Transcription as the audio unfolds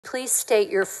Please state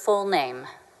your full name.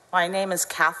 My name is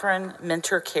Katherine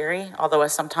Missy Cary, although I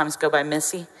sometimes go by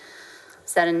Missy.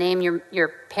 Is that a name your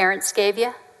parents gave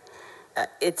you?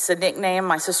 It's a nickname.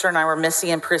 My sister and I were Missy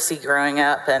and Prissy growing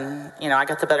up, and I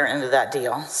got the better end of that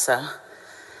deal.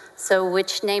 So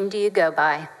which name do you go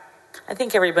by? I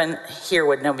think everyone here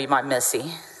would know me by Missy.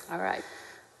 All right.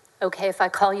 Okay, if I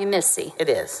call you Missy. It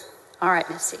is. All right,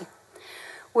 Missy.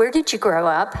 Where did you grow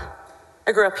up?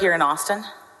 I grew up here in Austin.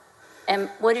 And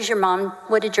what did your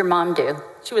mom do?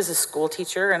 She was a school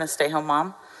teacher and a stay-home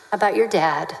mom. How about your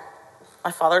dad?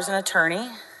 My father's an attorney.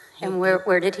 And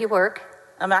where did he work?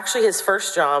 Actually, his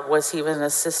first job was he was an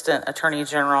assistant attorney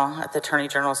general at the attorney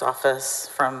general's office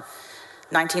from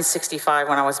 1965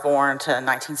 when I was born to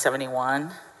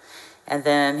 1971. And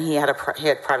then he had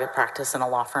private practice in a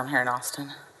law firm here in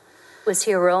Austin. Was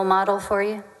he a role model for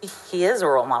you? He is a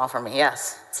role model for me,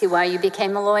 yes. Is he why you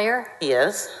became a lawyer? He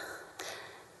is.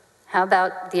 How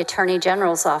about the attorney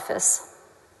general's office?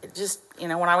 It just,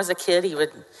 when I was a kid, he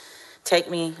would take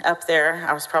me up there.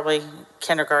 I was probably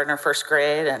kindergarten or first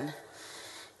grade, and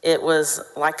it was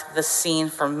like the scene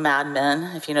from Mad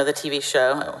Men, if you know the TV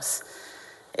show.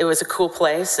 It was a cool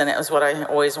place, and it was what I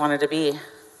always wanted to be.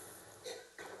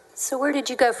 So where did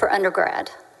you go for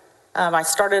undergrad? I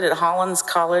started at Hollins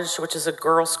College, which is a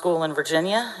girls' school in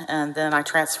Virginia, and then I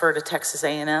transferred to Texas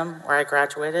A&M, where I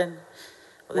graduated.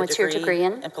 What's your degree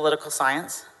in? In political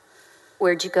science.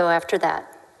 Where'd you go after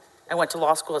that? I went to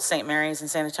law school at St. Mary's in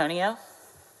San Antonio.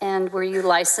 And were you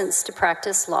licensed to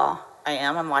practice law? I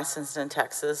am. I'm licensed in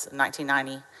Texas in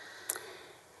 1990.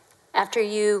 After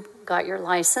you got your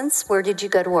license, where did you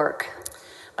go to work?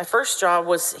 My first job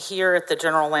was here at the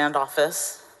General Land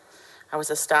Office. I was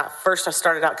a staff. First, I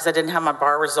started out because I didn't have my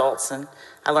bar results, and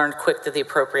I learned quick that the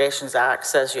Appropriations Act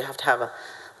says you have to have a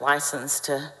license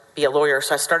to be a lawyer.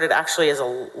 So I started actually as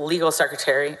a legal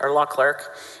secretary or law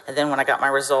clerk. And then when I got my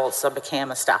results, I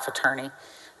became a staff attorney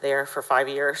there for 5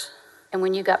 years. And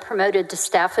when you got promoted to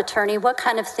staff attorney, what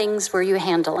kind of things were you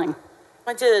handling?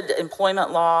 I did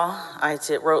employment law. I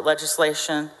wrote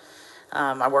legislation.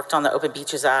 I worked on the Open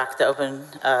Beaches Act,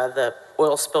 the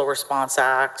Oil Spill Response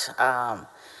Act.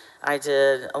 I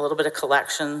did a little bit of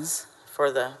collections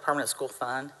for the Permanent School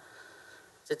Fund.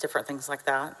 Did different things like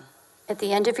that. At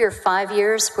the end of your 5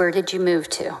 years, where did you move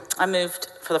to? I moved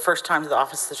for the first time to the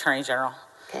Office of the Attorney General.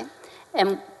 Okay.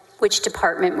 And which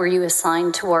department were you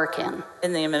assigned to work in?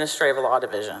 In the Administrative Law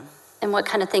Division. And what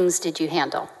kind of things did you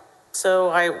handle?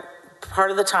 So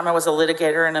part of the time I was a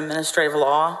litigator in administrative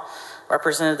law,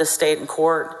 represented the state in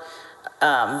court.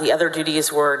 The other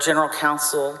duties were general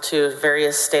counsel to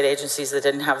various state agencies that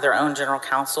didn't have their own general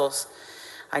counsels.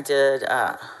 I did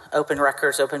open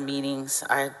records, open meetings.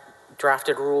 I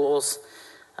drafted rules,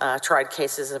 tried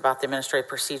cases about the Administrative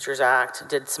Procedures Act,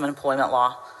 did some employment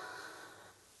law.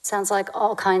 Sounds like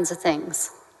all kinds of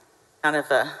things. Kind of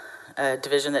a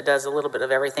division that does a little bit of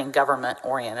everything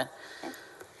government-oriented. Okay.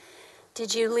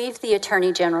 Did you leave the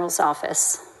Attorney General's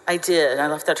office? I did. I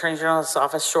left the Attorney General's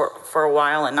office for a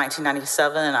while in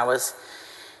 1997, and I was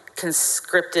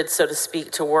conscripted, so to speak,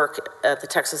 to work at the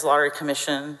Texas Lottery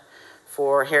Commission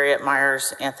for Harriet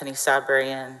Myers, Anthony Sadbury,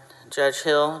 and Judge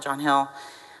Hill, John Hill,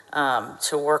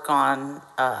 to work on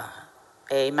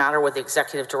a matter with the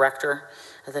executive director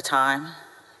at the time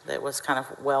that was kind of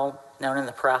well known in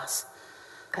the press.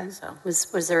 Okay. So.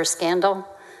 Was there a scandal?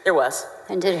 There was.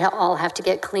 And did it all have to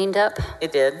get cleaned up?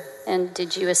 It did. And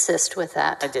did you assist with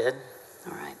that? I did.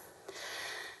 All right.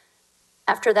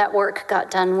 After that work got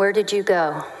done, where did you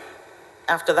go?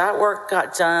 After that work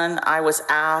got done, I was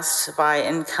asked by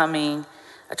incoming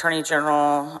Attorney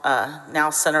General, now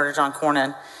Senator John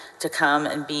Cornyn, to come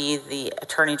and be the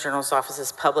Attorney General's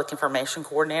office's public information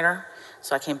coordinator.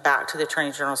 So I came back to the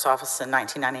Attorney General's office in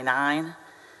 1999,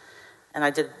 and I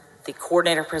did the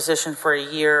coordinator position for a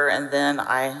year, and then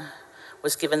I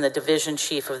was given the division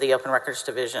chief of the Open Records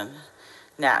Division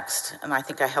next, and I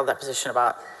think I held that position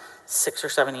about 6 or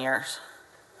 7 years.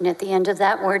 And at the end of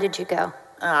that, where did you go?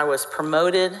 I was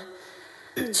promoted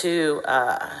to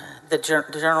the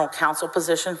general counsel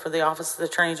position for the Office of the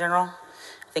Attorney General.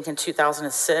 I think in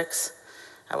 2006,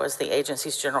 I was the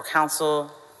agency's general counsel.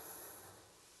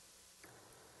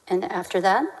 And after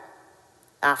that?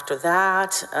 After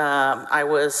that, I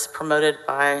was promoted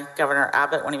by Governor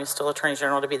Abbott when he was still Attorney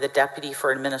General to be the deputy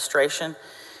for administration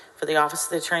for the Office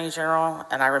of the Attorney General,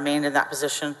 and I remained in that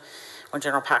position when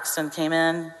General Paxton came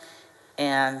in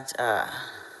and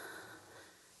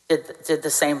did the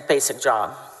same basic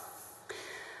job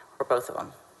for both of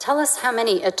them. Tell us how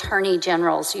many attorney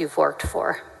generals you've worked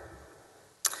for.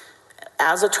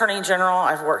 As Attorney General,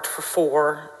 I've worked for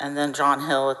 4, and then John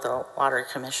Hill at the Lottery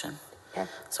Commission. Okay.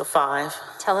 So 5.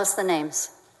 Tell us the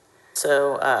names.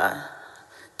 So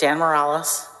Dan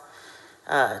Morales,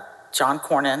 John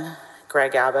Cornyn,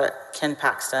 Greg Abbott, Ken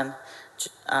Paxton,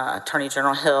 Attorney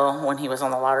General Hill when he was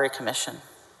on the Lottery Commission.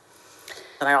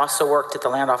 And I also worked at the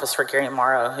land office for Gary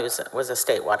Morrow, who was a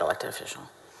statewide elected official.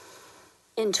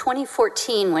 In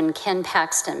 2014, when Ken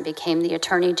Paxton became the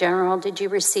Attorney General, did you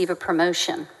receive a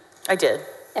promotion? I did.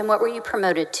 And what were you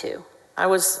promoted to? I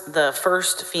was the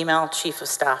first female chief of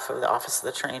staff of the Office of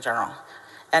the Attorney General,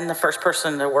 and the first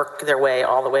person to work their way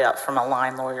all the way up from a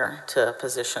line lawyer to a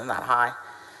position that high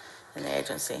in the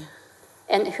agency.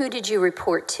 And who did you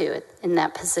report to in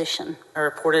that position? I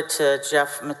reported to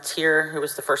Jeff Mateer, who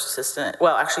was the first assistant.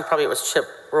 Well, actually, probably it was Chip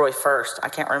Roy first. I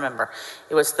can't remember.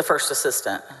 It was the first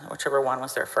assistant, whichever one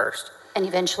was there first. And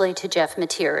eventually to Jeff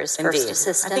Mateer as first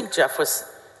assistant? I think Jeff was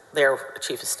their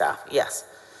chief of staff, yes.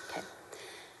 Okay.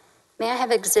 May I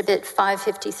have Exhibit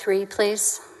 553,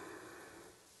 please?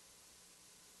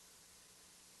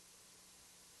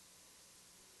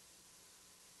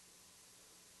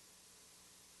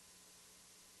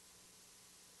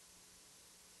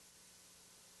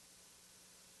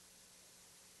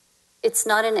 It's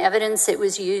not in evidence. It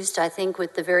was used, I think,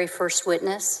 with the very first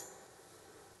witness.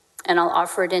 And I'll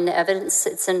offer it into evidence.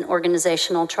 It's an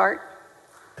organizational chart.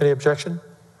 Any objection?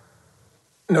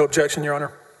 No objection, Your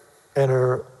Honor.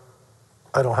 Enter,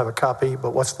 I don't have a copy,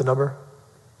 but what's the number?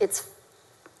 It's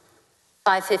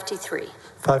 553.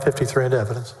 553 into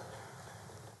evidence.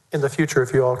 In the future,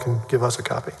 if you all can give us a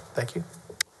copy. Thank you.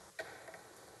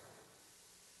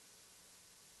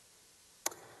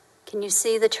 Can you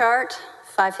see the chart?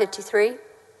 553?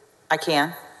 I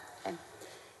can. Okay.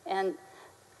 And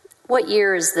what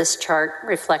year is this chart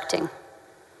reflecting?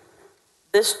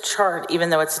 This chart, even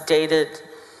though it's dated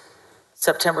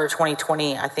September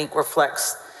 2020, I think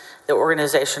reflects the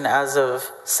organization as of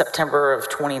September of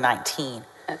 2019.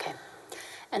 Okay.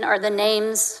 And have the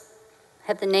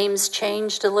names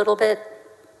changed a little bit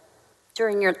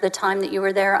during the time that you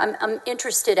were there? I'm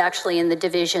interested actually in the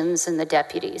divisions and the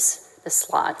deputies, the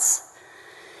slots.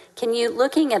 Can you,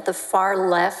 looking at the far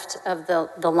left of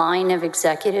the line of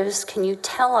executives, can you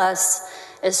tell us,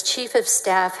 as chief of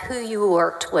staff, who you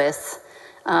worked with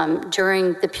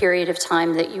during the period of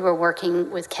time that you were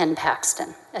working with Ken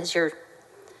Paxton as your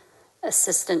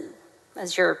assistant,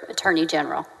 as your attorney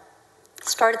general?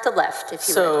 Start at the left, if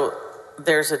you would. So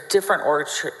there's a different org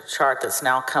chart that's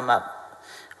now come up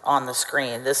on the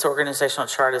screen. This organizational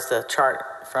chart is the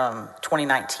chart from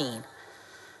 2019.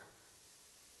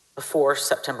 Before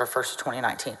September 1st,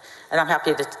 2019. And I'm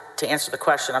happy to answer the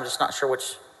question. I'm just not sure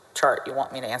which chart you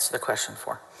want me to answer the question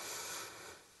for.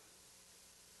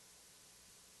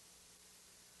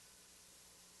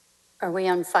 Are we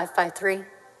on 553?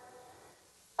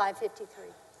 553.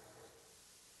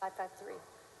 553.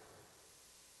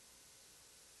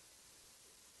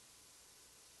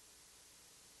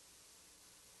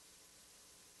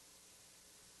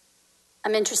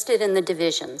 I'm interested in the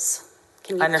divisions.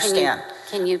 I understand.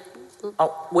 Can you?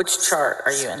 Oh, which chart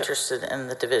are you interested in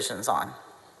the divisions on?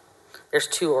 There's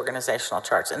 2 organizational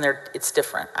charts, and it's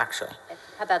different, actually.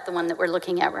 How about the one that we're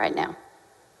looking at right now?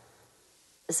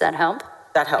 Does that help?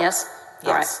 That helps. Yes? Yes.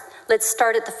 All right. Let's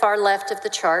start at the far left of the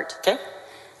chart. Okay.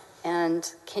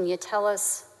 And can you tell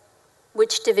us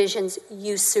which divisions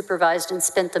you supervised and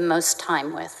spent the most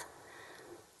time with?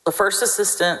 The first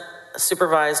assistant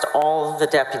supervised all the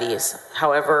deputies.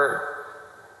 However,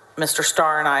 Mr.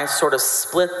 Starr and I sort of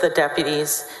split the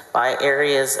deputies by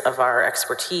areas of our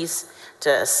expertise to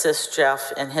assist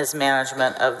Jeff in his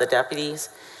management of the deputies.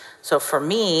 So for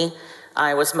me,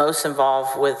 I was most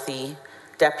involved with the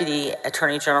Deputy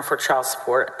Attorney General for Child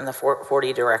Support and the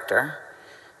 440 Director,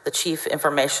 the Chief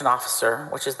Information Officer,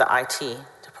 which is the IT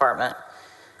department,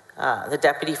 the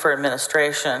Deputy for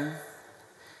Administration,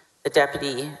 the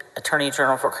Deputy Attorney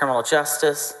General for Criminal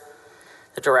Justice,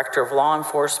 the Director of Law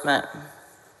Enforcement,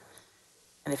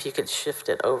 and if you could shift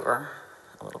it over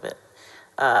a little bit.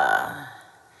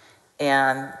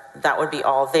 And that would be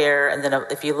all there. And then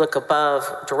if you look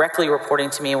above, directly reporting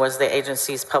to me was the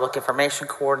agency's Public Information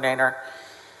Coordinator,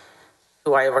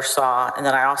 who I oversaw. And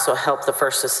then I also helped the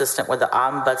first assistant with the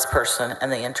ombudsperson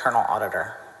and the internal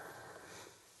auditor.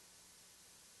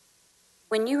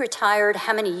 When you retired,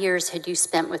 how many years had you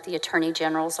spent with the Attorney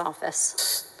General's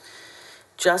office?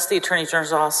 Just the Attorney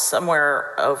General's office,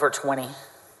 somewhere over 20.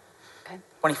 Okay.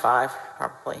 25,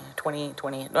 probably. 20,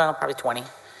 well, probably 20.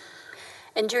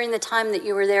 And during the time that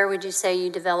you were there, would you say you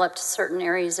developed certain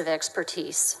areas of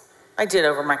expertise? I did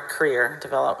over my career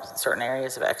develop certain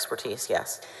areas of expertise,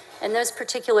 yes. And those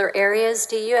particular areas,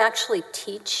 do you actually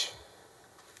teach?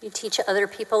 You teach other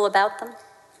people about them?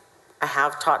 I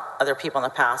have taught other people in the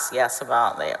past, yes,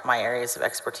 about my areas of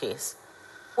expertise.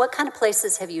 What kind of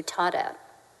places have you taught at?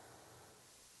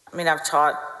 I mean, I've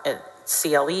taught at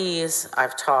CLEs,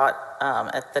 I've taught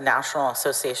at the National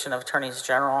Association of Attorneys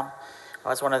General. I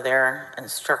was one of their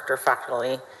instructor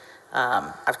faculty.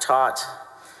 I've taught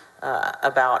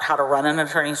about how to run an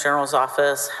Attorney General's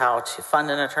office, how to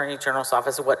fund an Attorney General's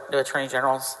office, what do Attorney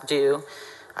Generals do.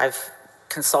 I've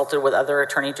consulted with other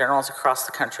Attorney Generals across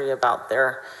the country about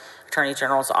their Attorney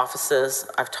General's offices.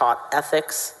 I've taught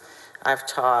ethics. I've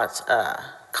taught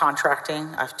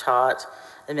contracting. I've taught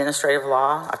administrative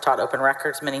law. I've taught open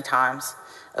records many times,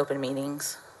 open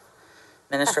meetings,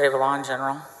 administrative law in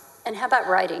general. And how about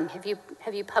writing? Have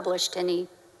you published any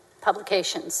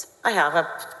publications? I have.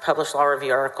 I've published law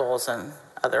review articles and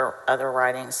other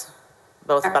writings,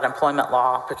 both about employment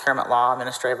law, procurement law,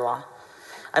 administrative law.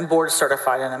 I'm board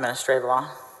certified in administrative law.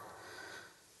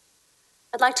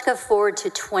 I'd like to go forward to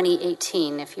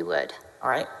 2018, if you would. All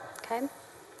right. Okay.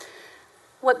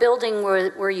 What building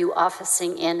were you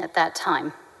officing in at that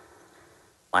time?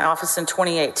 My office in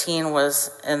 2018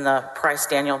 was in the Price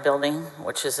Daniel building,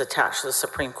 which is attached to the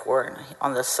Supreme Court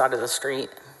on this side of the street.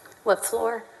 What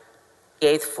floor? The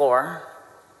 8th floor.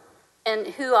 And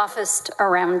who officed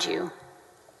around you?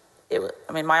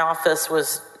 My office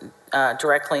was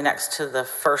directly next to the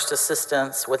first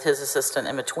assistants with his assistant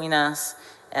in between us.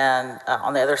 And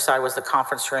on the other side was the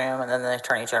conference room and then the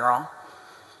Attorney General.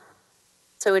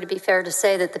 So would it be fair to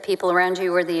say that the people around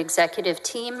you were the executive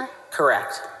team?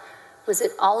 Correct. Was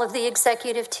it all of the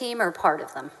executive team or part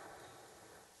of them?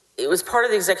 It was part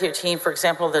of the executive team. For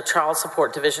example, the Child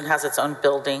Support Division has its own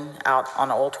building out on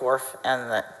Old Wharf,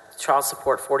 and the Child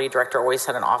Support 40 director always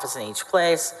had an office in each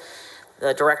place.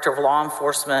 The director of law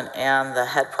enforcement and the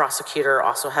head prosecutor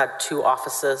also had 2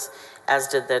 offices, as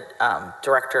did the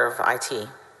director of IT.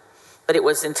 But it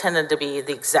was intended to be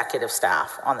the executive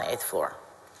staff on the 8th floor.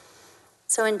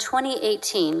 So in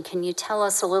 2018, can you tell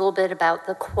us a little bit about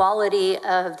the quality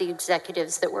of the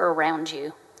executives that were around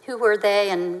you? Who were they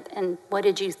and what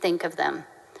did you think of them?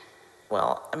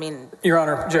 Well, I mean... Your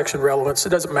Honor, objection relevance. It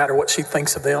doesn't matter what she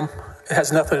thinks of them. It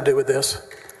has nothing to do with this.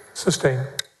 Sustained.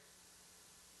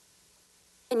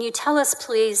 Can you tell us,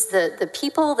 please, the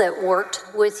people that worked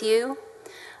with you,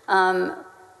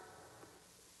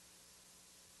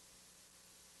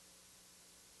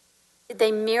 did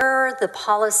they mirror the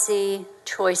policy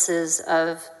choices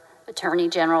of Attorney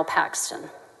General Paxton?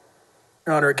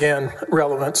 Your Honor, again,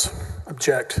 relevance.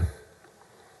 Object.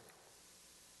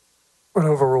 Would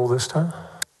overrule this time.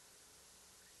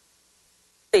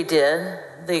 They did.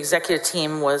 The executive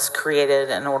team was created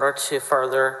in order to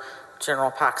further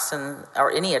General Paxton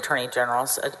or any Attorney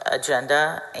General's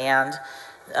agenda and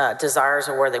desires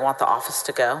of where they want the office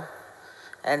to go,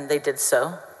 and they did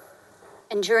so.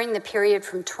 And during the period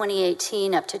from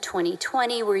 2018 up to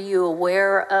 2020, were you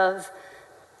aware of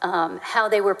how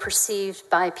they were perceived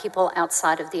by people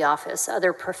outside of the office,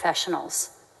 other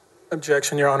professionals?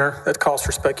 Objection, Your Honor. That calls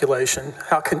for speculation.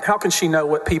 How can she know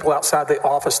what people outside the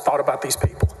office thought about these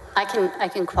people? I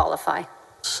can qualify.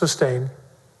 Sustained.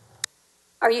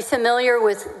 Are you familiar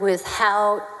with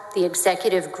how the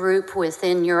executive group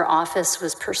within your office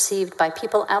was perceived by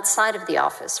people outside of the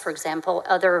office? For example,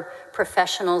 other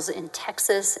professionals in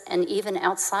Texas and even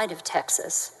outside of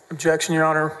Texas? Objection, Your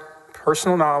Honor.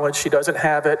 Personal knowledge, she doesn't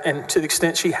have it, and to the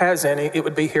extent she has any, it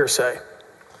would be hearsay.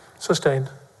 Sustained.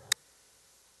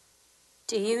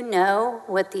 Do you know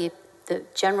what the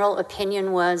general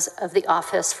opinion was of the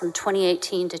office from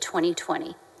 2018 to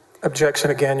 2020?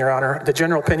 Objection again, Your Honor. The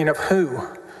general opinion of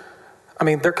who?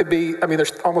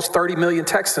 There's almost 30 million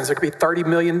Texans. There could be 30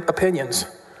 million opinions.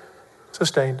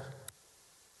 Sustained.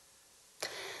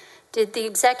 Did the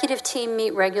executive team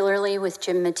meet regularly with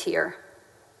Jim Mateer?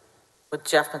 With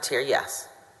Jeff Mateer, yes.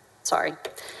 Sorry.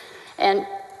 And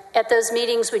at those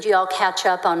meetings, would you all catch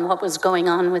up on what was going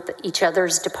on with each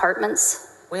other's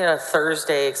departments? We had a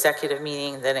Thursday executive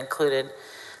meeting that included,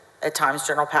 at times,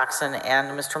 General Paxton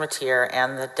and Mr. Mateer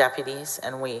and the deputies,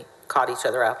 and we caught each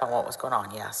other up on what was going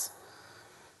on, yes.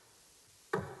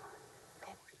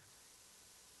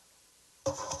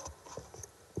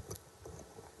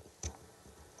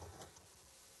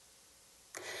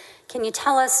 Can you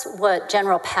tell us what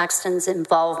General Paxton's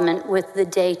involvement with the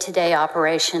day-to-day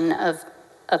operation of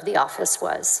the office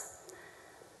was?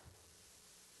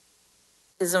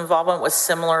 His involvement was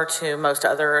similar to most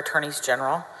other attorneys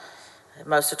general.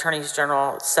 Most attorneys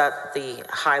general set the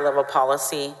high-level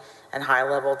policy and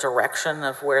high-level direction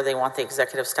of where they want the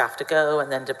executive staff to go,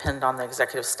 and then depend on the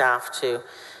executive staff to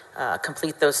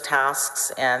complete those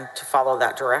tasks and to follow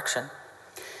that direction.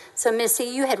 So, Missy,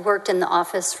 you had worked in the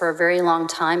office for a very long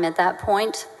time at that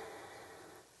point.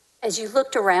 As you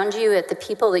looked around you at the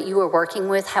people that you were working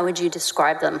with, how would you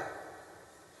describe them?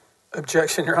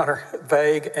 Objection, Your Honor.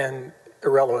 Vague and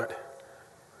irrelevant.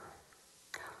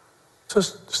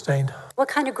 Sustained. What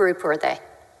kind of group were they?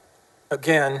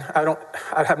 Again,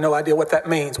 I have no idea what that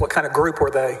means. What kind of group were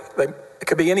they? It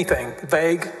could be anything.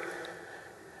 Vague.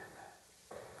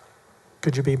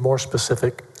 Could you be more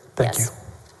specific? Thank you.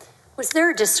 Was there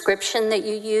a description that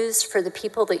you used for the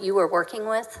people that you were working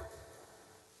with?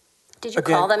 Did you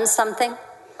call them something?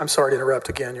 I'm sorry to interrupt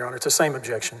again, Your Honor. It's the same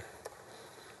objection.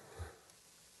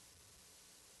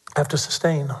 Have to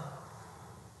sustain.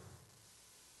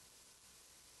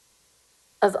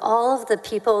 Of all of the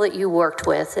people that you worked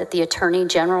with at the Attorney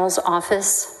General's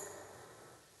office,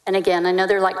 and again, I know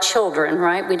they're like children,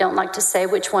 right? We don't like to say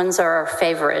which ones are our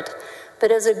favorite,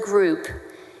 but as a group,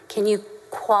 can you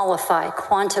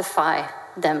quantify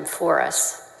them for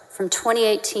us from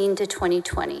 2018 to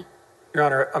 2020? Your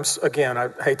Honor,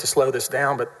 I hate to slow this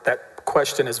down, but that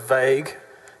question is vague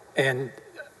and,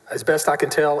 as best I can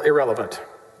tell, irrelevant.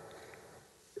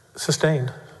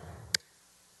 Sustained.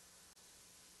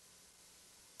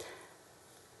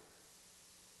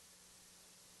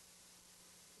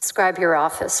 Describe your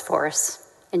office for us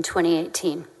in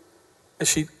 2018. Is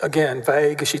she, again,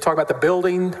 vague? Is she talking about the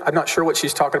building? I'm not sure what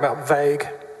she's talking about, vague.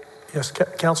 Yes,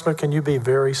 Counselor, can you be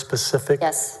very specific?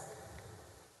 Yes.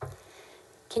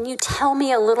 Can you tell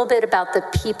me a little bit about the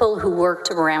people who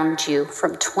worked around you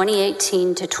from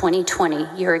 2018 to 2020,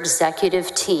 your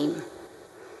executive team?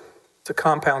 It's a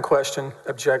compound question,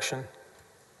 objection.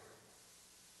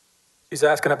 She's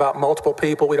asking about multiple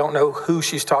people. We don't know who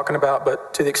she's talking about,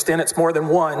 but to the extent it's more than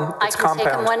one, it's compound. I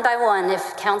can take them one by one.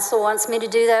 If counsel wants me to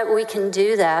do that, we can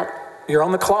do that. You're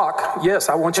on the clock. Yes,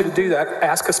 I want you to do that.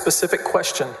 Ask a specific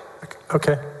question.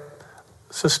 Okay.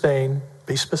 Sustain.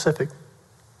 Be specific.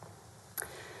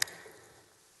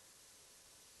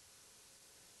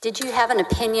 Did you have an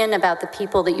opinion about the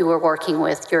people that you were working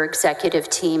with, your executive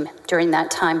team, during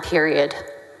that time period?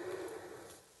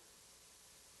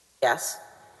 Yes.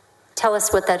 Tell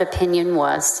us what that opinion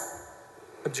was.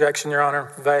 Objection, Your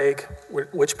Honor. Vague.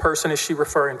 Which person is she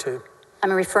referring to?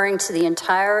 I'm referring to the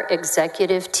entire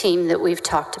executive team that we've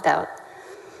talked about.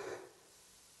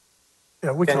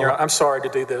 Yeah, we can. I'm sorry to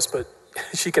do this, but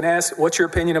she can ask, what's your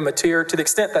opinion of Mateer? To the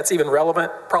extent that's even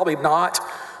relevant, probably not,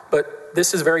 but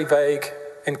this is very vague,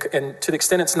 and to the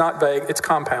extent it's not vague, it's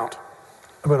compound.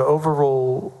 I'm going to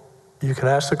overrule. You can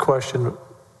ask the question.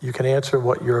 You can answer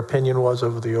what your opinion was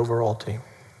of the overall team.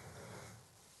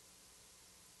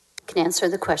 You can answer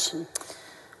the question.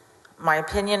 My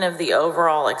opinion of the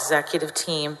overall executive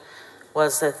team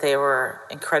was that they were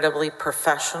incredibly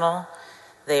professional.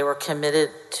 They were committed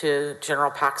to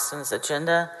General Paxton's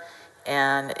agenda,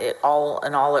 and it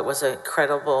was a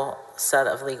credible set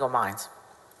of legal minds.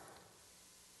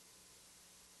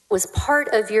 Was part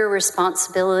of your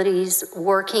responsibilities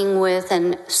working with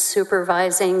and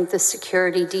supervising the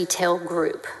security detail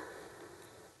group?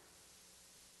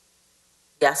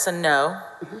 Yes and no.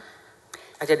 Mm-hmm.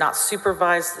 I did not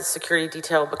supervise the security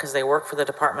detail because they work for the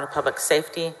Department of Public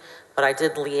Safety, but I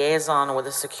did liaison with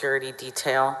the security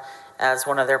detail as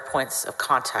one of their points of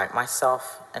contact,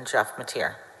 myself and Jeff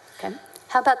Mateer. Okay.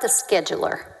 How about the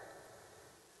scheduler?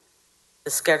 The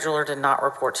scheduler did not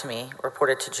report to me,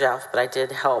 reported to Jeff, but I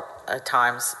did help at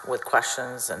times with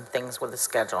questions and things with the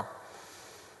schedule.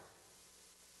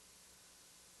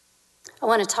 I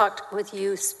want to talk with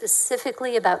you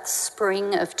specifically about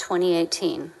spring of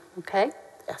 2018, okay?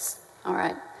 Yes. All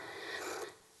right.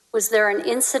 Was there an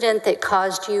incident that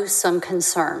caused you some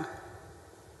concern?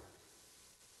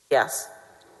 Yes.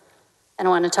 And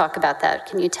I want to talk about that.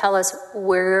 Can you tell us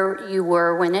where you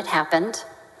were when it happened?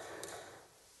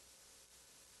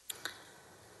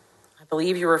 I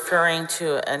believe you're referring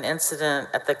to an incident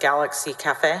at the Galaxy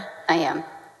Cafe. I am.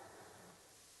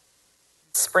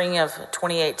 Spring of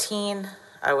 2018,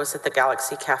 I was at the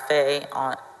Galaxy Cafe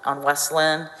on West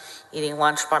Lynn eating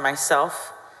lunch by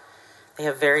myself. They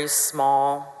have very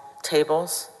small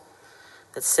tables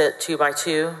that sit 2 by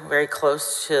 2, very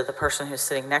close to the person who's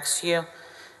sitting next to you.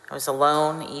 I was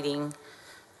alone eating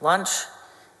lunch,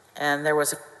 and there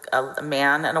was a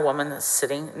man and a woman that's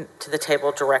sitting to the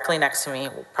table directly next to me,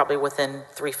 probably within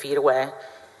 3 feet away.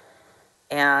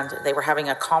 And they were having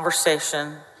a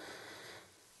conversation,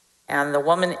 and the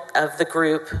woman of the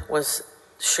group was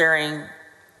sharing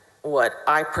what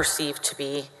I perceived to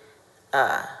be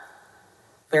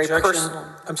very Objection. personal.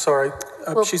 I'm sorry.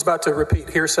 She's about to repeat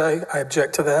hearsay. I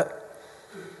object to that.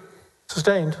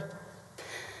 Sustained.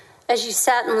 As you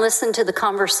sat and listened to the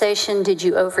conversation, did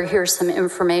you overhear some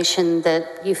information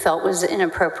that you felt was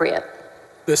inappropriate?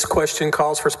 This question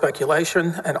calls for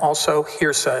speculation and also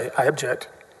hearsay. I object.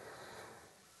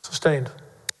 Sustained.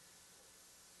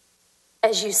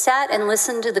 As you sat and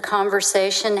listened to the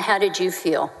conversation, how did you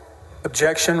feel?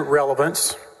 Objection,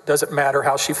 relevance. Doesn't matter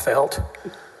how she felt.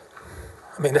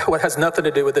 I mean, that has nothing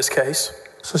to do with this case.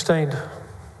 Sustained.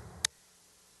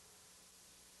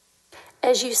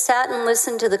 As you sat and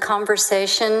listened to the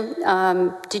conversation,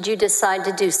 did you decide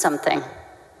to do something?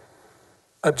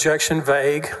 Objection,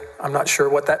 vague. I'm not sure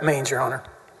what that means, Your Honor.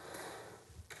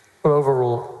 Will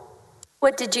overrule.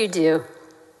 What did you do?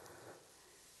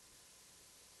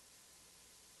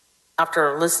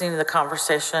 After listening to the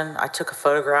conversation, I took a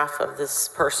photograph of this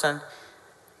person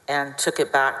and took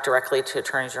it back directly to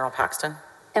Attorney General Paxton.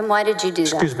 And why did you do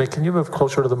that? Excuse me, can you move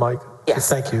closer to the mic? Yes.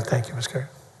 Thank you, Ms. Cary.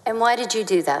 And why did you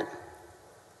do that?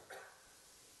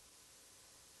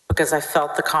 Because I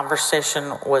felt the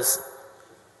conversation was...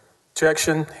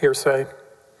 Objection, hearsay.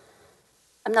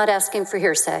 I'm not asking for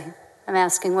hearsay. I'm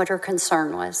asking what her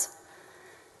concern was.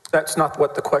 That's not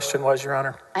what the question was, Your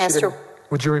Honor. I asked her...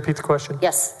 Would you repeat the question?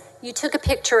 Yes. You took a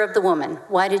picture of the woman.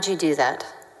 Why did you do that?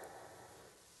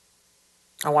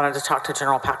 I wanted to talk to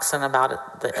General Paxton about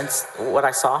it, what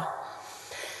I saw.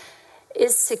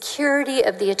 Is security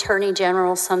of the Attorney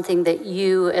General something that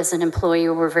you as an employee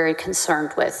were very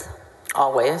concerned with?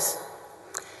 Always.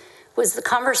 Was the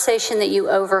conversation that you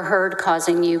overheard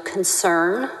causing you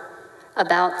concern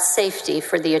about safety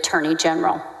for the Attorney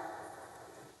General?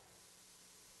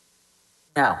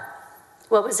 No.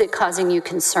 What was it causing you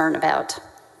concern about?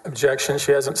 Objection,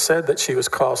 she hasn't said that she was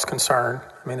caused concern.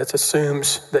 I mean, it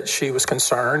assumes that she was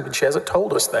concerned, and she hasn't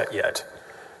told us that yet.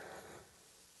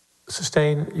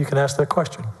 Sustained, you can ask that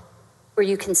question. Were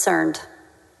you concerned?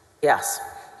 Yes.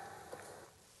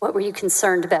 What were you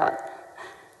concerned about?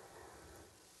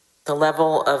 The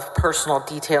level of personal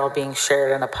detail being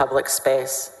shared in a public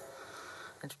space.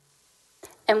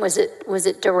 And was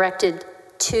it directed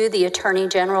to the Attorney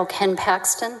General, Ken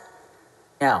Paxton?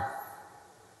 No.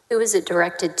 Who was it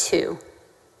directed to?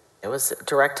 It was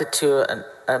directed to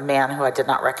a man who I did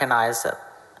not recognize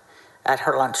at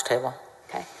her lunch table.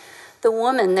 Okay. The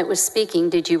woman that was speaking,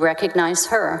 did you recognize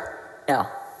her? No.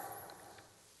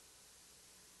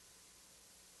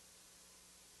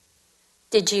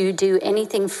 Did you do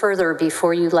anything further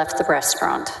before you left the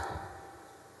restaurant?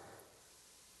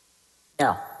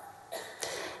 No.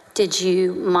 Did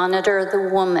you monitor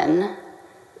the woman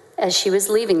as she was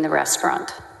leaving the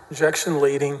restaurant? Objection,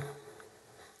 leading.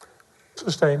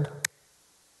 Sustained.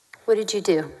 What did you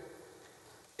do?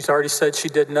 She's already said she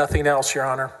did nothing else, Your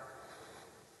Honor.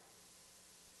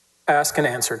 Asked and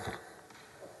answered.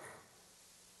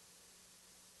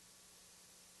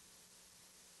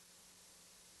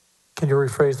 Can you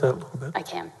rephrase that a little bit? I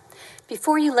can.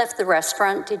 Before you left the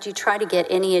restaurant, did you try to get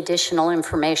any additional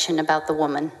information about the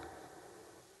woman?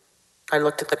 I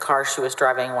looked at the car she was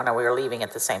driving when we were leaving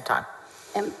at the same time.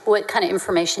 And what kind of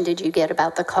information did you get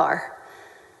about the car?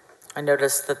 I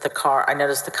noticed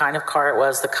the kind of car it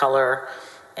was, the color,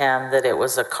 and that it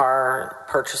was a car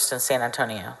purchased in San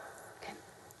Antonio. Okay.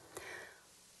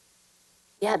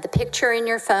 You had the picture in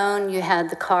your phone, you had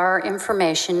the car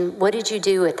information. What did you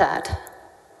do with that?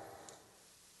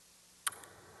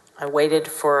 I waited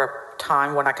for a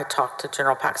time when I could talk to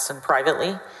General Paxton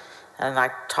privately, and I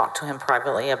talked to him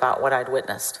privately about what I'd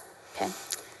witnessed. Okay.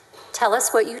 Tell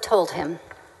us what you told him.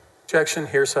 Objection,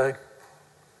 hearsay.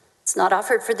 It's not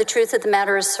offered for the truth of the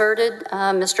matter asserted,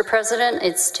 Mr. President.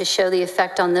 It's to show the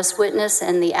effect on this witness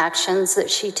and the actions that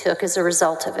she took as a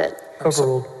result of it.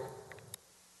 Overruled.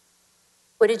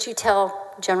 What did you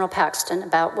tell General Paxton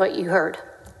about what you heard?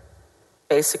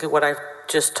 Basically what I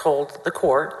just told the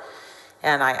court,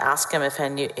 and I asked him if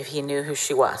he knew who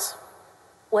she was.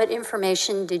 What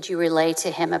information did you relay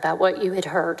to him about what you had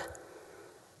heard?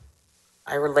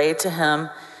 I relayed to him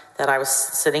that I was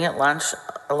sitting at lunch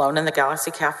alone in the Galaxy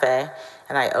Cafe,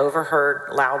 and I overheard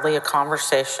loudly a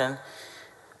conversation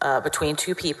between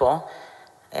two people,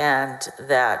 and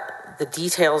that the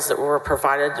details that were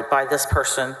provided by this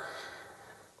person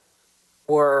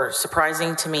were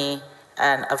surprising to me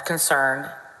and of concern,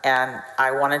 and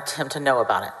I wanted him to know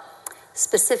about it.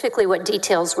 Specifically, what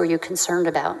details were you concerned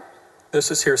about?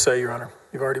 This is hearsay, Your Honor.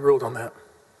 You've already ruled on that.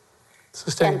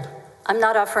 Sustained. And I'm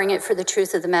not offering it for the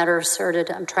truth of the matter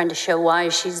asserted. I'm trying to show why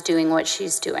she's doing what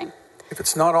she's doing. If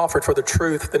it's not offered for the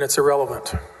truth, then it's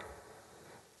irrelevant.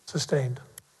 Sustained.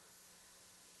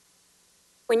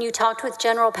 When you talked with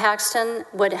General Paxton,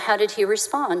 how did he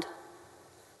respond?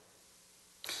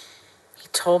 He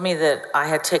told me that I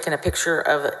had taken a picture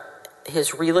of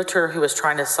his realtor who was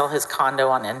trying to sell his condo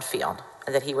on Enfield,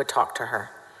 and that he would talk to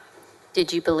her.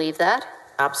 Did you believe that?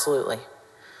 Absolutely.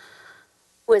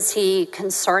 Was he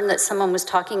concerned that someone was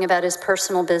talking about his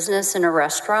personal business in a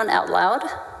restaurant out loud?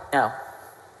 No.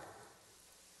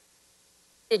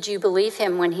 Did you believe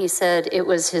him when he said it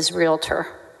was his realtor?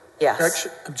 Yes.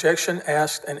 Objection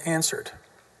asked and answered.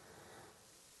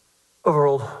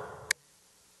 Overruled.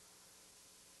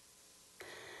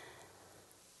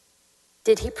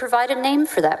 Did he provide a name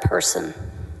for that person?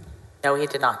 No, he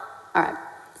did not. All right,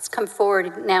 let's come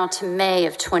forward now to May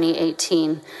of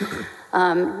 2018.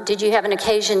 Did you have an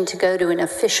occasion to go to an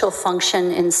official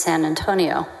function in San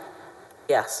Antonio?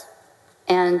 Yes.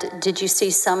 And did you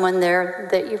see someone there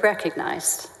that you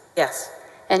recognized? Yes.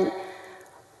 And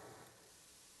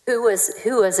who was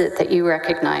it that you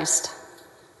recognized?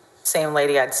 Same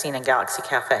lady I'd seen in Galaxy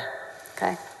Cafe.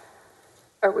 Okay.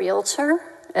 A realtor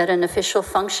at an official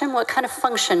function? What kind of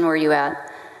function were you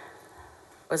at?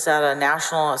 Was at a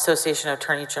National Association of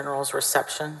Attorney General's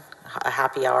reception, a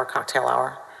happy hour, cocktail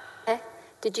hour. Okay.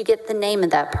 Did you get the name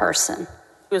of that person?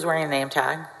 He was wearing a name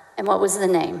tag. And what was the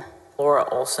name? Laura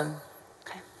Olson.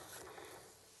 Okay.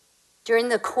 During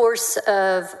the course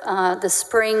of the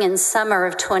spring and summer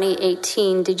of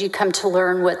 2018, did you come to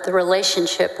learn what the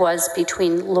relationship was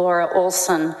between Laura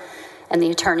Olson and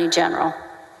the Attorney General?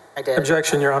 I did.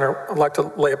 Objection, Your Honor. I'd like to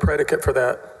lay a predicate for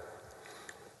that.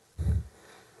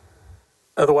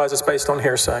 Otherwise, it's based on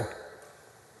hearsay.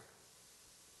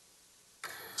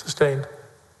 Sustained.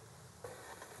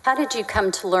 How did you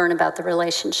come to learn about the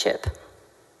relationship?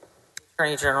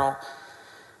 Attorney General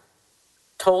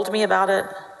told me about it.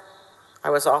 I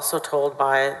was also told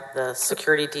by the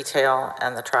security detail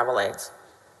and the travel aides.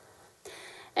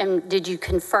 And did you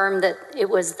confirm that it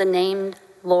was the named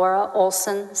Laura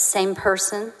Olson, same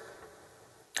person?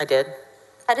 I did.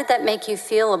 How did that make you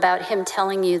feel about him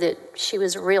telling you that she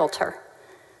was a realtor?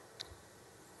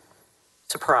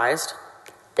 Surprised.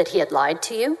 That he had lied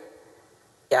to you?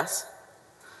 Yes.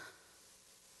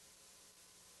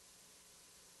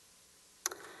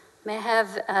 May I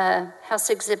have House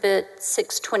Exhibit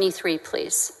 623,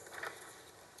 please?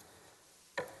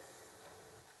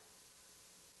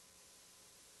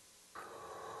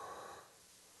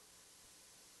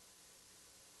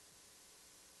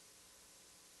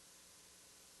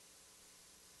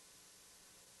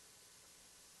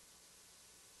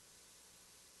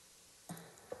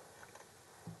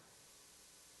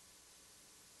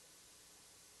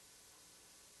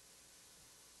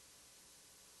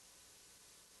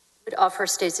 Would offer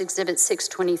State's Exhibit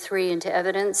 623 into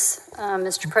evidence.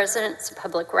 Mr. President, it's a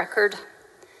public record.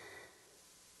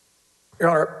 Your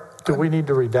Honor. Do we need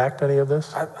to redact any of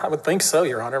this? I would think so,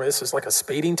 Your Honor. This is like a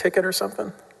speeding ticket or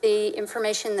something. The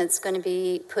information that's going to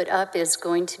be put up is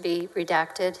going to be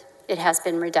redacted. It has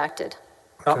been redacted.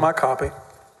 Not my copy.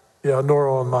 Yeah, nor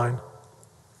on mine.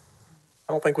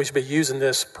 I don't think we should be using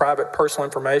this private personal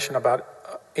information about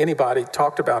anybody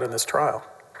talked about in this trial.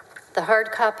 The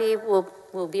hard copy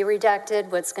will be redacted.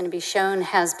 What's going to be shown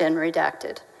has been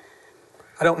redacted.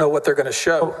 I don't know what they're going to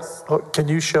show. Can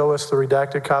you show us the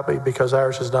redacted copy? Because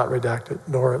ours is not redacted,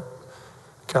 nor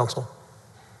counsel.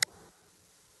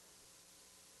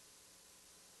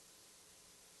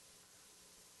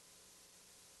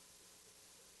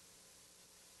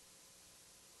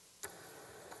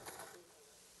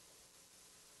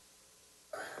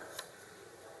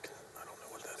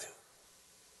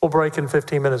 We'll break in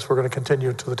 15 minutes. We're going to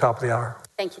continue to the top of the hour.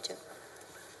 Thank you, Jim.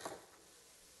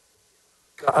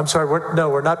 I'm sorry,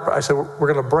 we're not. I said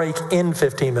we're going to break in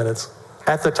 15 minutes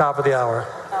at the top of the hour.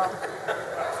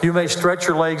 Oh. You may stretch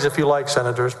your legs if you like,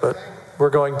 senators, but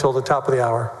we're going till the top of the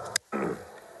hour.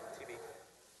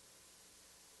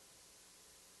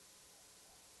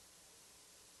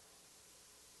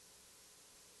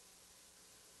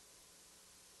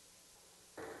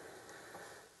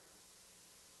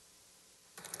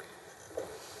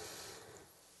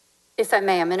 If I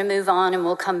may, I'm going to move on and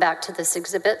we'll come back to this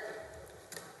exhibit.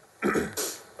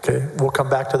 Okay, we'll come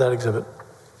back to that exhibit.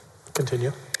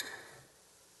 Continue.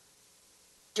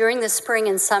 During the spring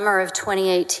and summer of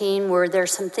 2018, were there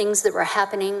some things that were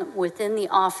happening within the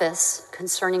office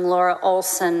concerning Laura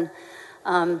Olson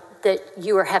that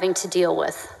you were having to deal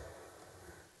with?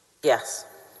 Yes.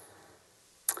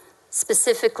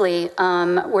 Specifically,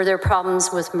 were there problems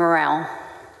with morale?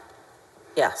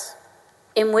 Yes.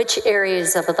 In which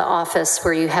areas of the office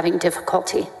were you having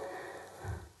difficulty?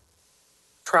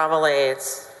 Travel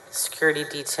aides, security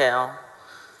detail,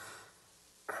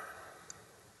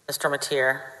 Mr.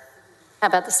 Mateer. How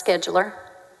about the scheduler?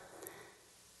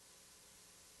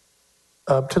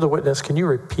 To the witness, can you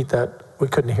repeat that? We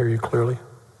couldn't hear you clearly.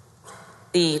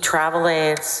 The travel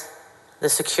aides, the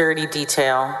security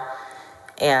detail,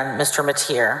 and Mr.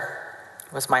 Mateer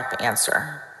was my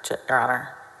answer, Your Honor.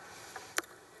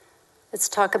 Let's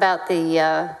talk about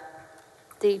the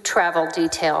travel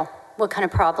detail. What kind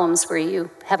of problems were you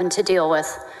having to deal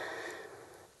with?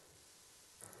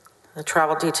 The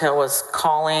travel detail was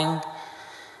calling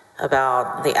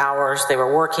about the hours they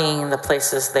were working, the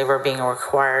places they were being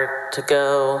required to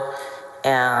go,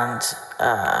 and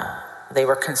they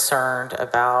were concerned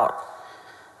about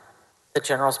the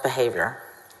general's behavior.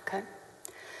 Okay.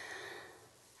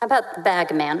 How about the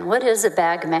bag man? What is a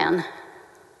bag man?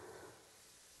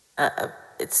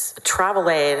 It's a travel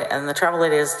aide, and the travel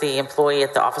aide is the employee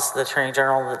at the Office of the Attorney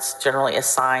General that's generally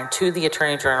assigned to the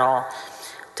Attorney General,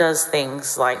 does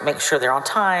things like make sure they're on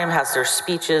time, has their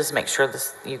speeches, make sure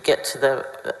you get to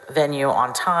the venue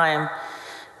on time,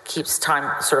 keeps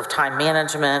time, sort of time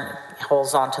management,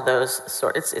 holds on to those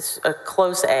it's a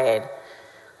close aide.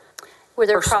 Were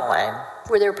there personal aide.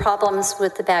 Were there problems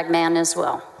with the bag man as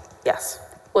well? Yes.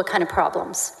 What kind of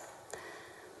problems?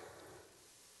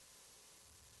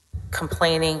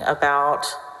 Complaining about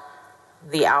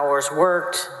the hours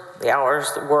worked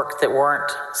that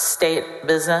weren't state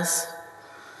business,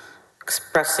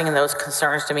 expressing those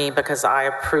concerns to me because I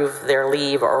approved their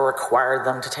leave or required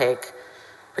them to take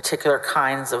particular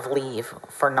kinds of leave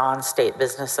for non-state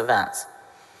business events.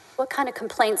 What kind of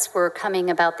complaints were coming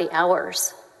about the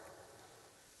hours?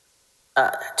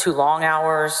 Too long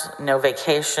hours, no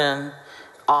vacation,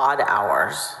 odd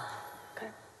hours. Okay.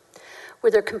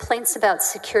 Were there complaints about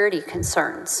security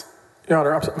concerns? Your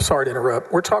Honor, I'm sorry to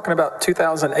interrupt. We're talking about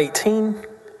 2018.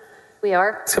 We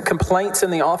are? Some complaints in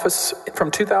the office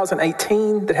from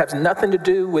 2018 that has nothing to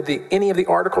do with any of the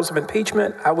articles of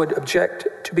impeachment. I would object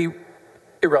to be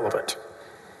irrelevant.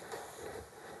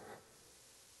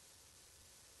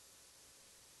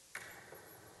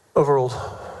 Overruled.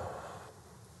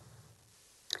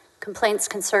 Complaints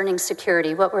concerning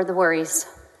security. What were the worries?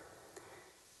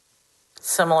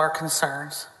 Similar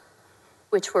concerns.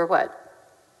 Which were what?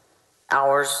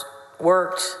 Hours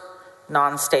worked,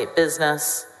 non-state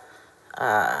business,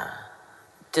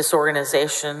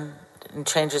 disorganization, and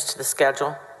changes to the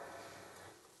schedule.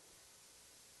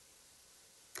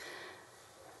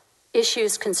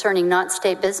 Issues concerning not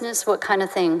state business. What kind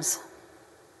of things?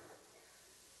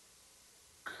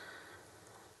 I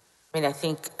mean, I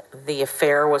think the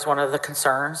affair was one of the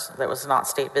concerns that was not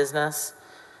state business.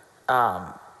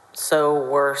 So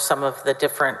were some of the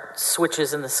different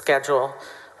switches in the schedule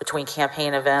between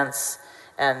campaign events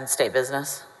and state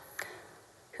business.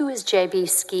 Who is J.B.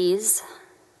 Skis?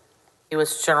 He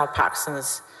was General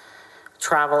Paxton's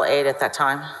travel aide at that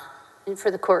time. And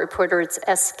for the court reporter, it's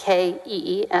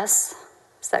S-K-E-E-S.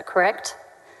 Is that correct?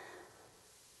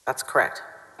 That's correct.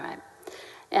 All right.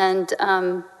 And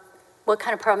what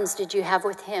kind of problems did you have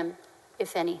with him,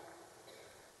 if any?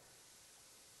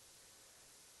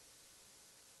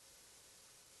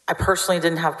 I personally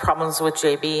didn't have problems with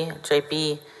JB.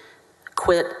 JB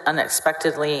quit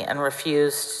unexpectedly and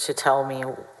refused to tell me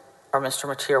or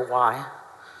Mr. Mateer why.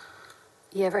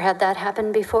 You ever had that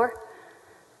happen before?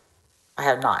 I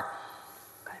have not.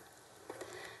 Okay.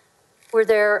 Were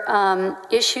there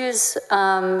issues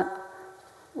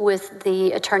with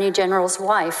the Attorney General's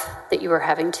wife that you were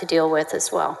having to deal with as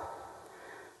well?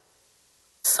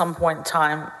 At some point in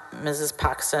time, Mrs.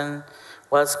 Paxton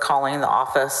was calling the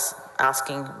office,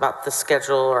 asking about the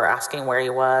schedule or asking where he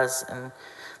was, and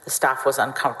the staff was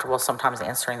uncomfortable sometimes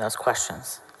answering those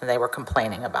questions, and they were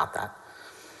complaining about that.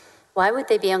 Why would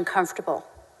they be uncomfortable?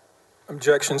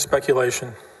 Objection,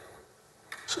 speculation.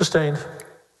 Sustained.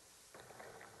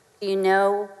 Do you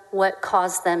know what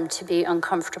caused them to be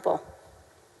uncomfortable?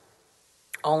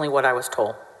 Only what I was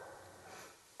told.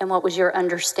 And what was your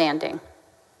understanding?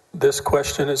 This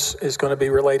question is going to be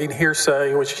relating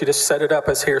hearsay, which you just set it up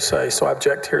as hearsay, so I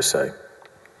object hearsay.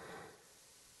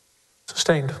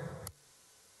 Sustained.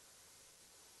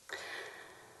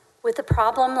 With a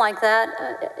problem like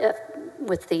that,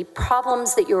 with the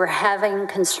problems that you were having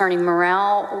concerning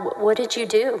morale, what did you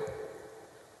do?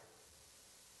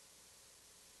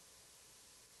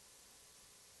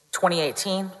 In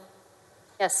 2018,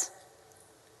 Yes.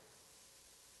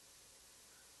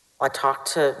 I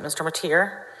talked to Mr.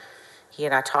 Mateer. He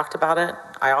and I talked about it.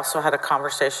 I also had a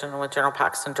conversation with General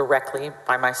Paxton directly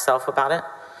by myself about it.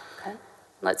 Okay.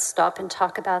 Let's stop and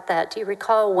talk about that. Do you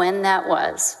recall when that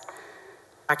was?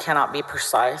 I cannot be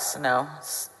precise, no.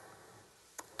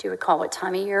 Do you recall what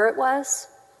time of year it was?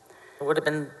 It would have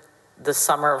been the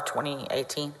summer of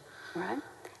 2018. All right.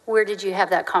 Where did you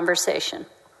have that conversation?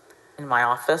 In my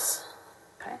office.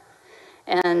 Okay.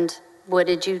 And what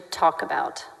did you talk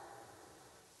about?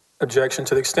 Objection.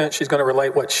 To the extent she's going to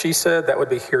relate what she said, that would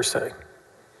be hearsay.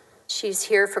 She's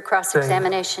here for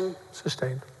cross-examination.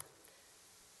 Sustained.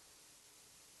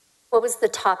 What was the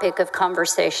topic of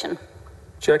conversation?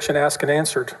 Objection asked and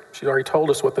answered. She already told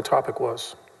us what the topic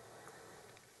was.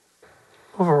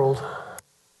 Overruled.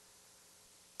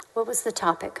 What was the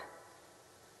topic?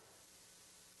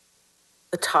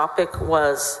 The topic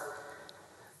was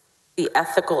the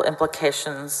ethical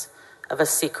implications of a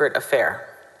secret affair.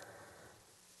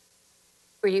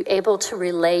 Were you able to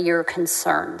relay your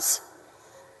concerns?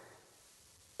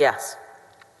 Yes.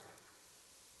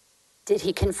 Did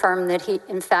he confirm that he,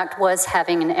 in fact, was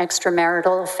having an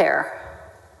extramarital affair?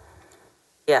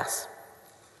 Yes.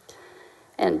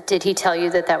 And did he tell you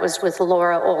that that was with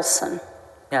Laura Olson?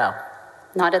 No.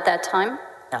 Not at that time?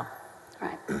 No. All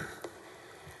right.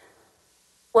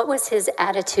 What was his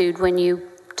attitude when you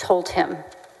told him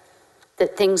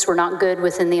that things were not good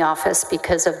within the office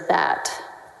because of that?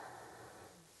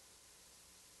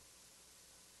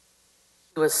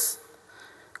 He was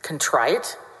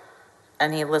contrite,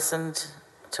 and he listened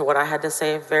to what I had to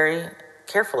say very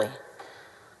carefully.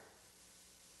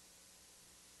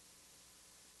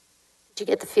 Did you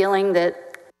get the feeling that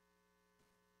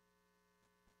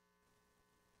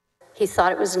he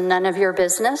thought it was none of your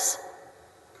business?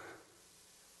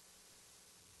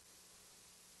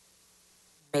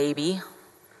 Maybe.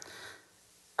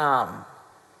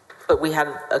 But we had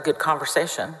a good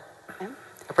conversation, Okay.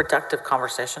 a productive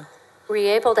conversation. Were you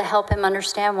able to help him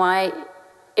understand why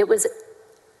it was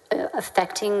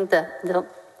affecting the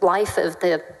life of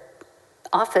the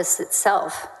office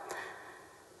itself?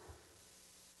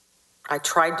 I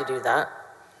tried to do that.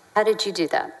 How did you do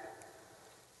that?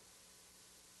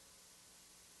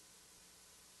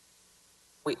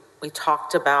 We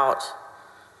talked about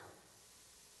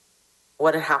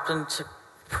what had happened to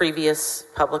previous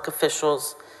public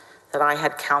officials that I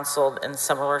had counseled in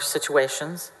similar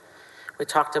situations. We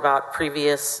talked about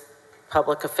previous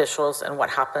public officials and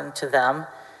what happened to them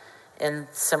in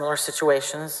similar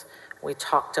situations. We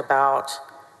talked about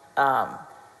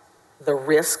the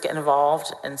risk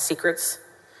involved in secrets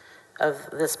of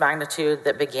this magnitude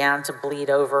that began to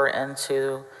bleed over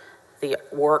into the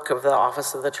work of the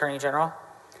Office of the Attorney General.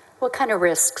 What kind of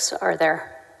risks are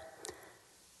there?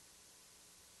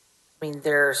 I mean,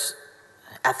 there's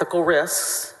ethical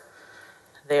risks,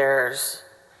 there's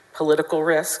political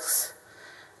risks,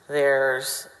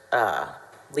 there's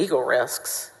legal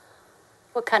risks.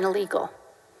 What kind of legal?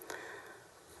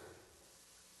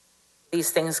 These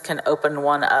things can open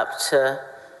one up to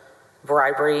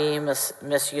bribery,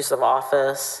 misuse of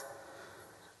office,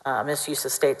 misuse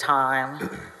of state time,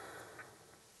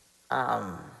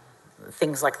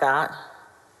 things like that.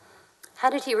 How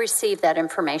did he receive that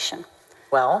information?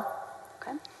 Well,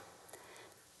 Okay.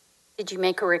 Did you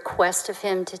make a request of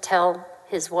him to tell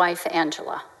his wife,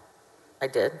 Angela? I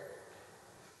did.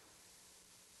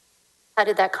 How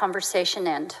did that conversation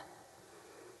end?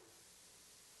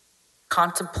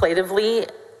 Contemplatively,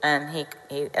 and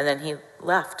then he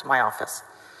left my office.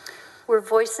 Were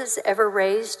voices ever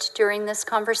raised during this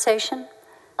conversation?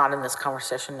 Not in this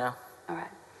conversation, no. All right.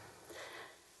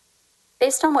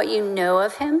 Based on what you know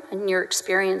of him and your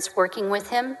experience working with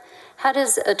him, how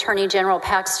does Attorney General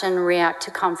Paxton react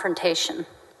to confrontation?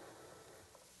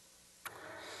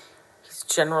 He's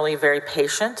generally very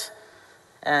patient,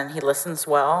 and he listens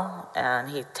well, and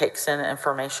he takes in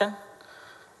information.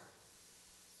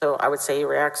 So I would say he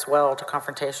reacts well to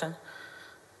confrontation.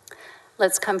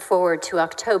 Let's come forward to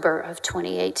October of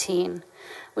 2018.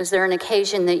 Was there an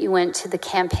occasion that you went to the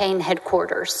campaign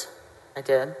headquarters? I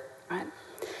did. Right.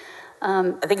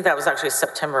 I think that was actually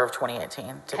September of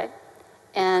 2018. Okay.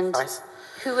 And Twice.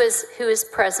 who is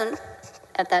present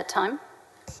at that time?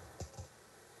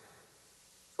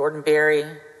 Jordan Berry,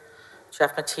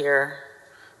 Jeff Mateer,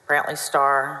 Brantley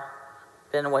Starr,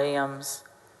 Ben Williams,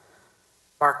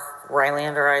 Mark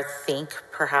Rylander, I think,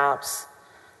 perhaps,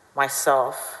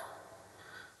 myself.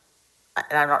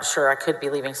 And I'm not sure, I could be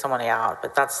leaving somebody out,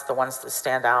 but that's the ones that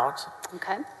stand out.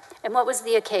 Okay. And what was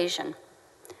the occasion?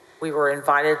 We were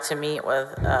invited to meet with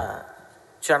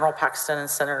General Paxton and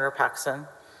Senator Paxton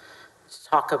to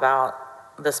talk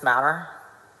about this matter.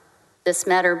 This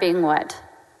matter being what?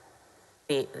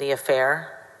 The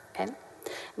affair. Okay.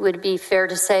 Would it be fair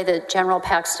to say that General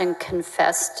Paxton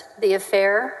confessed the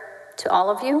affair to all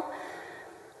of you?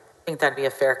 I think that'd be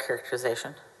a fair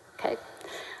characterization. Okay.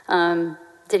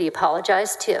 Did he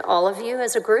apologize to all of you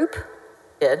as a group?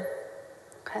 Did.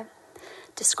 Okay.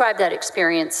 Describe that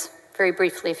experience very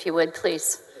briefly, if you would,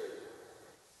 please.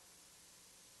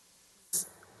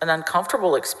 An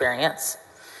uncomfortable experience.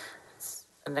 It's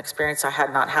an experience I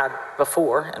had not had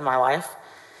before in my life.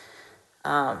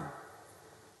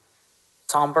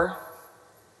 Somber.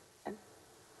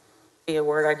 Be a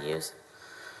word I'd use.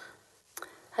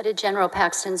 How did General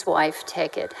Paxton's wife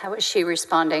take it? How was she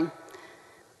responding?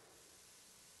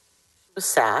 She was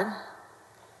sad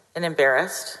and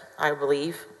embarrassed, I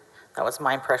believe. That was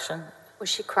my impression. Was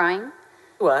she crying?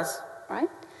 She was. Right.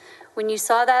 When you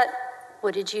saw that,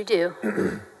 what did you do?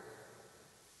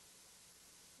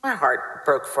 My heart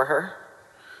broke for her.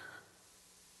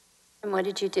 And what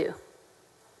did you do?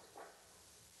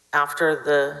 After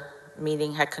the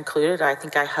meeting had concluded, I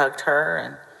think I hugged her,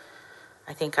 and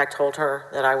I think I told her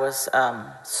that I was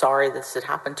sorry this had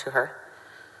happened to her.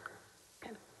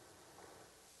 Okay.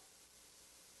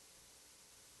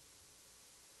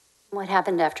 What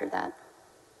happened after that?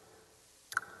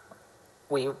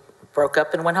 We broke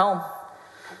up and went home.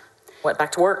 Went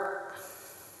back to work.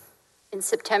 In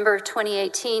September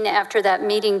 2018, after that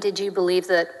meeting, did you believe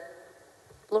that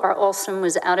Laura Olson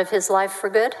was out of his life for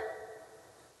good?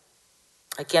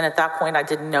 Again, at that point, I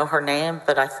didn't know her name,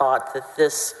 but I thought that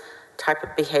this type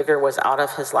of behavior was out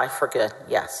of his life for good,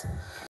 yes.